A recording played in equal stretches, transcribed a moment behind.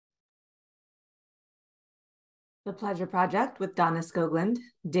The Pleasure Project with Donna Skoglund,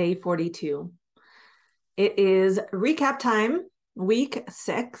 day 42. It is recap time, week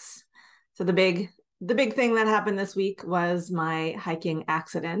 6. So the big thing that happened this week was my hiking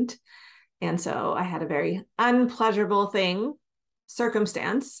accident. And so I had a very unpleasurable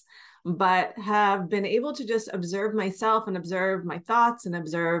circumstance, but have been able to just observe myself and observe my thoughts and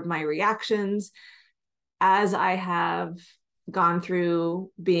observe my reactions as I have gone through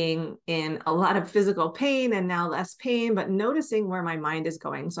being in a lot of physical pain and now less pain, but noticing where my mind is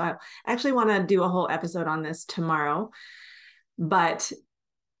going. So I actually want to do a whole episode on this tomorrow. But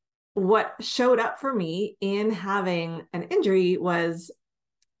what showed up for me in having an injury was,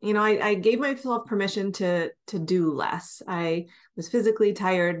 I gave myself permission to do less. I was physically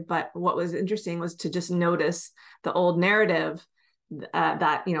tired, but what was interesting was to just notice the old narrative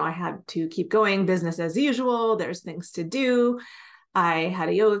that I had to keep going, business as usual. There's things to do. I had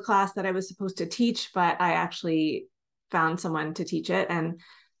a yoga class that I was supposed to teach, but I actually found someone to teach it. And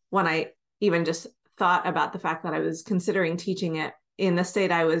when I even just thought about the fact that I was considering teaching it in the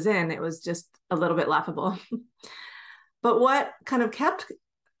state I was in, it was just a little bit laughable. But what kind of kept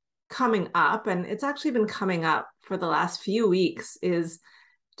coming up, and it's actually been coming up for the last few weeks, is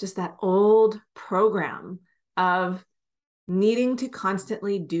just that old program of needing to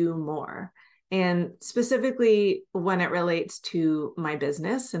constantly do more. And specifically when it relates to my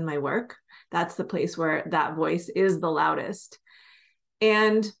business and my work, that's the place where that voice is the loudest.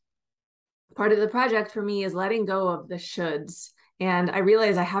 And part of the project for me is letting go of the shoulds. And I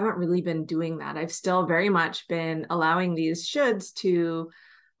realize I haven't really been doing that. I've still very much been allowing these shoulds to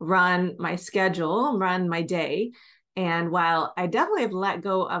run my schedule, run my day. And while I definitely have let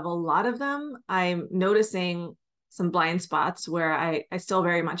go of a lot of them, I'm noticing some blind spots where I still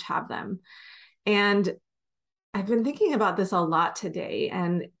very much have them. And I've been thinking about this a lot today.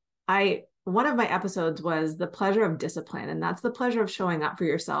 And one of my episodes was the pleasure of discipline. And that's the pleasure of showing up for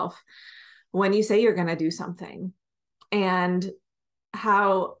yourself when you say you're going to do something. And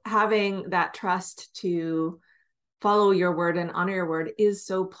how having that trust to follow your word and honor your word is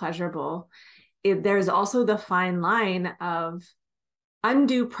so pleasurable. There's also the fine line of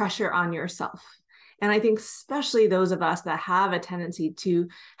undue pressure on yourself. And I think especially those of us that have a tendency to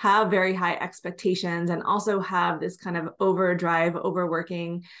have very high expectations and also have this kind of overdrive,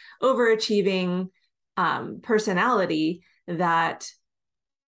 overworking, overachieving personality that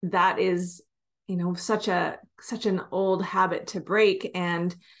is, such an old habit to break.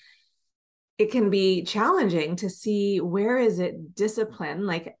 And it can be challenging to see where is it discipline,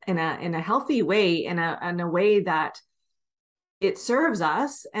 like in a healthy way, in a way that it serves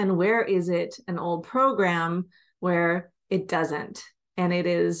us, and where is it an old program where it doesn't, and it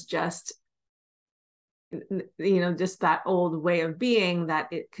is just just that old way of being that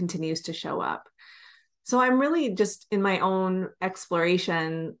it continues to show up. So I'm really just in my own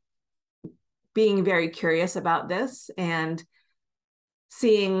exploration being very curious about this and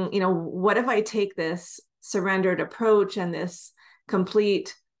seeing, what if I take this surrendered approach and this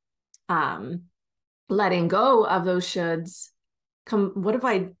complete letting go of those shoulds. What if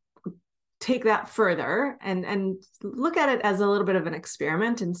I take that further and look at it as a little bit of an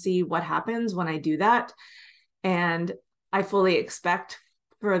experiment and see what happens when I do that? And I fully expect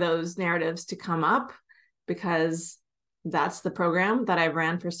for those narratives to come up because that's the program that I've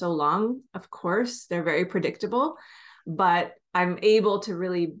ran for so long. Of course, they're very predictable, but I'm able to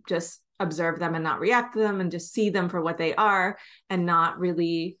really just observe them and not react to them and just see them for what they are and not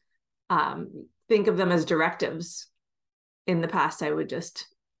really think of them as directives. In the past, I would just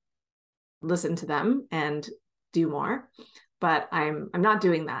listen to them and do more, but I'm not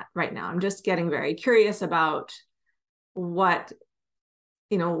doing that right now. I'm just getting very curious about what,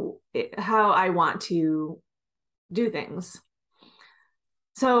 how I want to do things.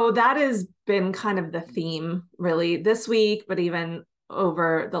 So that has been kind of the theme really this week, but even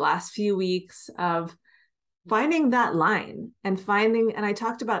over the last few weeks, of finding that line and I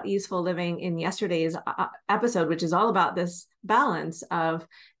talked about easeful living in yesterday's episode, which is all about this balance of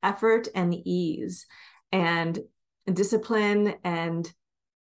effort and ease and discipline and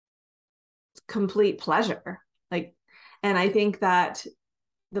complete pleasure. And I think that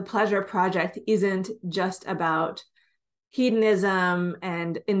the Pleasure Project isn't just about hedonism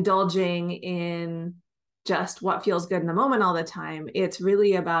and indulging in just what feels good in the moment all the time. It's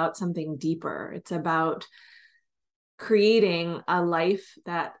really about something deeper. It's about creating a life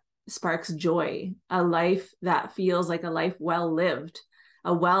that sparks joy, a life that feels like a life well-lived,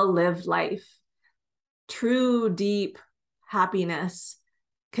 a well-lived life, true, deep happiness,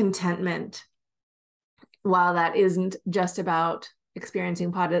 contentment, while that isn't just about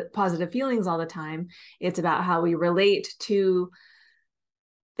experiencing positive feelings all the time. It's about how we relate to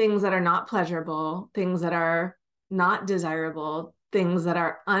things that are not pleasurable, things that are not desirable, things that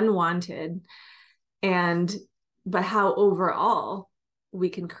are unwanted, but how overall we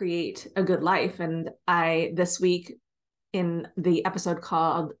can create a good life. And this week in the episode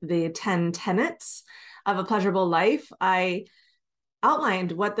called The 10 Tenets of a Pleasurable Life, I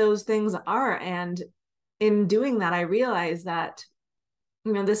outlined what those things are. And in doing that, I realized that,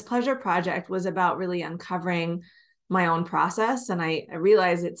 this pleasure project was about really uncovering my own process. And I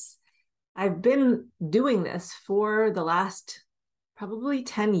realized I've been doing this for the last probably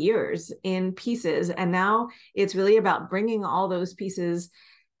 10 years in pieces. And now it's really about bringing all those pieces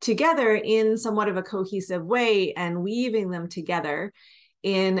together in somewhat of a cohesive way and weaving them together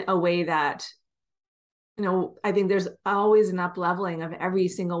in a way that, I think there's always an up-leveling of every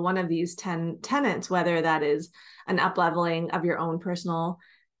single one of these 10 tenets, whether that is an up-leveling of your own personal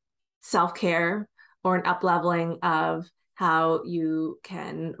self-care or an up-leveling of how you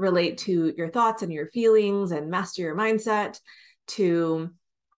can relate to your thoughts and your feelings and master your mindset, to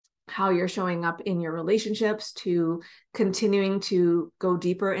how you're showing up in your relationships, to continuing to go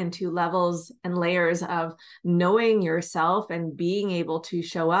deeper into levels and layers of knowing yourself and being able to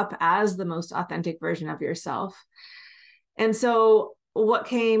show up as the most authentic version of yourself. And so what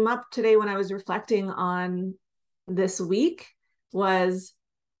came up today when I was reflecting on this week was,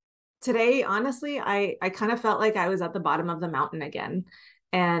 today, honestly, I kind of felt like I was at the bottom of the mountain again.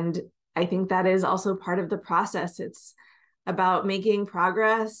 And I think that is also part of the process. It's about making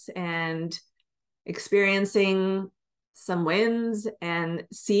progress and experiencing some wins and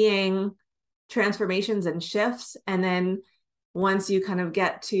seeing transformations and shifts. And then once you kind of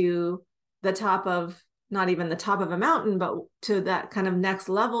get to the top of, not even the top of a mountain, but to that kind of next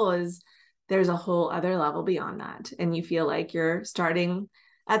level, there's a whole other level beyond that. And you feel like you're starting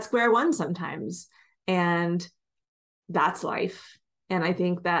at square one sometimes. And that's life. And I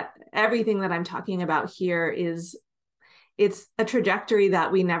think that everything that I'm talking about here it's a trajectory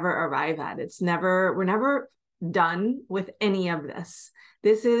that we never arrive at. We're never done with any of this.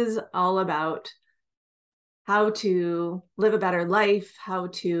 This is all about how to live a better life, how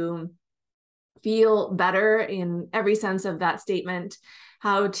to feel better in every sense of that statement,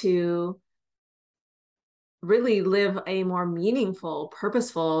 how to really live a more meaningful,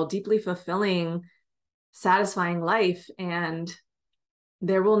 purposeful, deeply fulfilling, satisfying life. And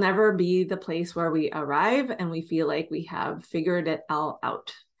there will never be the place where we arrive and we feel like we have figured it all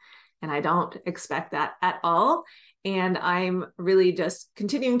out. And I don't expect that at all. And I'm really just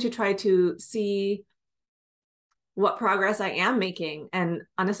continuing to try to see what progress I am making. And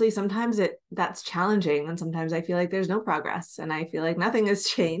honestly, sometimes that's challenging. And sometimes I feel like there's no progress and I feel like nothing has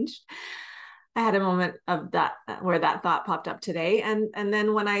changed. I had a moment of that where that thought popped up today. And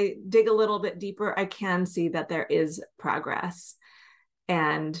then when I dig a little bit deeper, I can see that there is progress.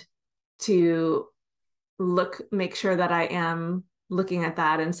 And to make sure that I am looking at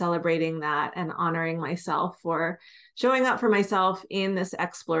that and celebrating that and honoring myself for showing up for myself in this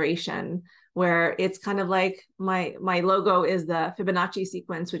exploration, where it's kind of like my logo is the Fibonacci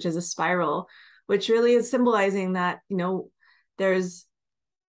sequence, which is a spiral, which really is symbolizing that,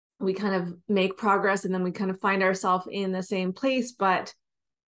 we kind of make progress and then we kind of find ourselves in the same place, but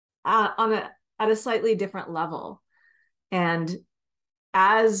at a slightly different level. And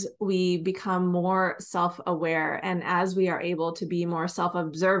as we become more self-aware and as we are able to be more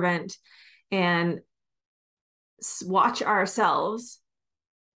self-observant and watch ourselves,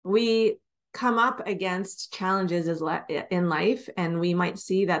 we come up against challenges in life, and we might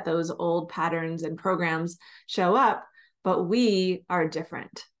see that those old patterns and programs show up, but we are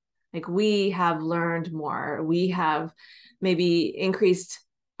different. Like, we have learned more. We have maybe increased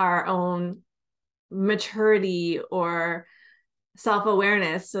our own maturity or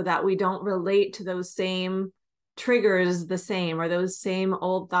self-awareness so that we don't relate to those same triggers the same, or those same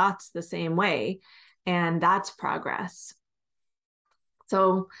old thoughts the same way. And that's progress.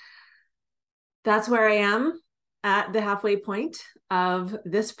 So that's where I am at the halfway point of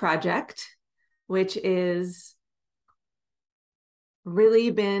this project, which is really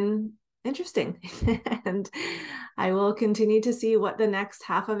been interesting. And I will continue to see what the next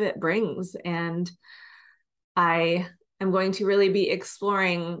half of it brings. And I am going to really be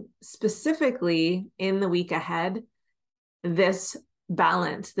exploring specifically in the week ahead this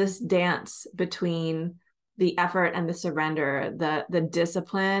balance, this dance between the effort and the surrender, the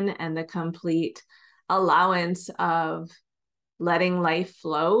discipline and the complete allowance of letting life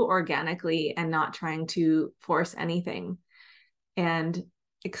flow organically and not trying to force anything, and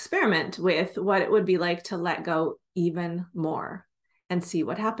experiment with what it would be like to let go even more. and see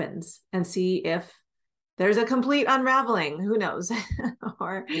what happens, and see if there's a complete unraveling, who knows,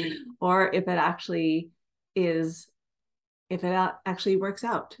 or if it actually is, if it actually works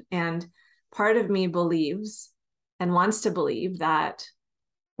out. And part of me believes and wants to believe that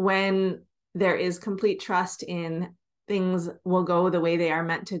when there is complete trust in things will go the way they are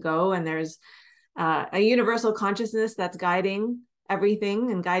meant to go, and there's a universal consciousness that's guiding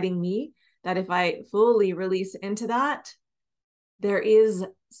everything and guiding me, that if I fully release into that, there is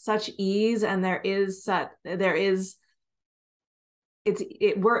such ease, and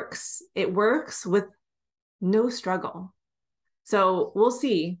it works with no struggle. So we'll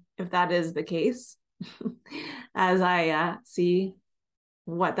see if that is the case as I see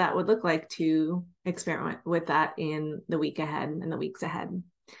what that would look like to experiment with that in the week ahead and the weeks ahead.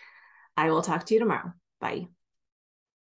 I will talk to you tomorrow. Bye.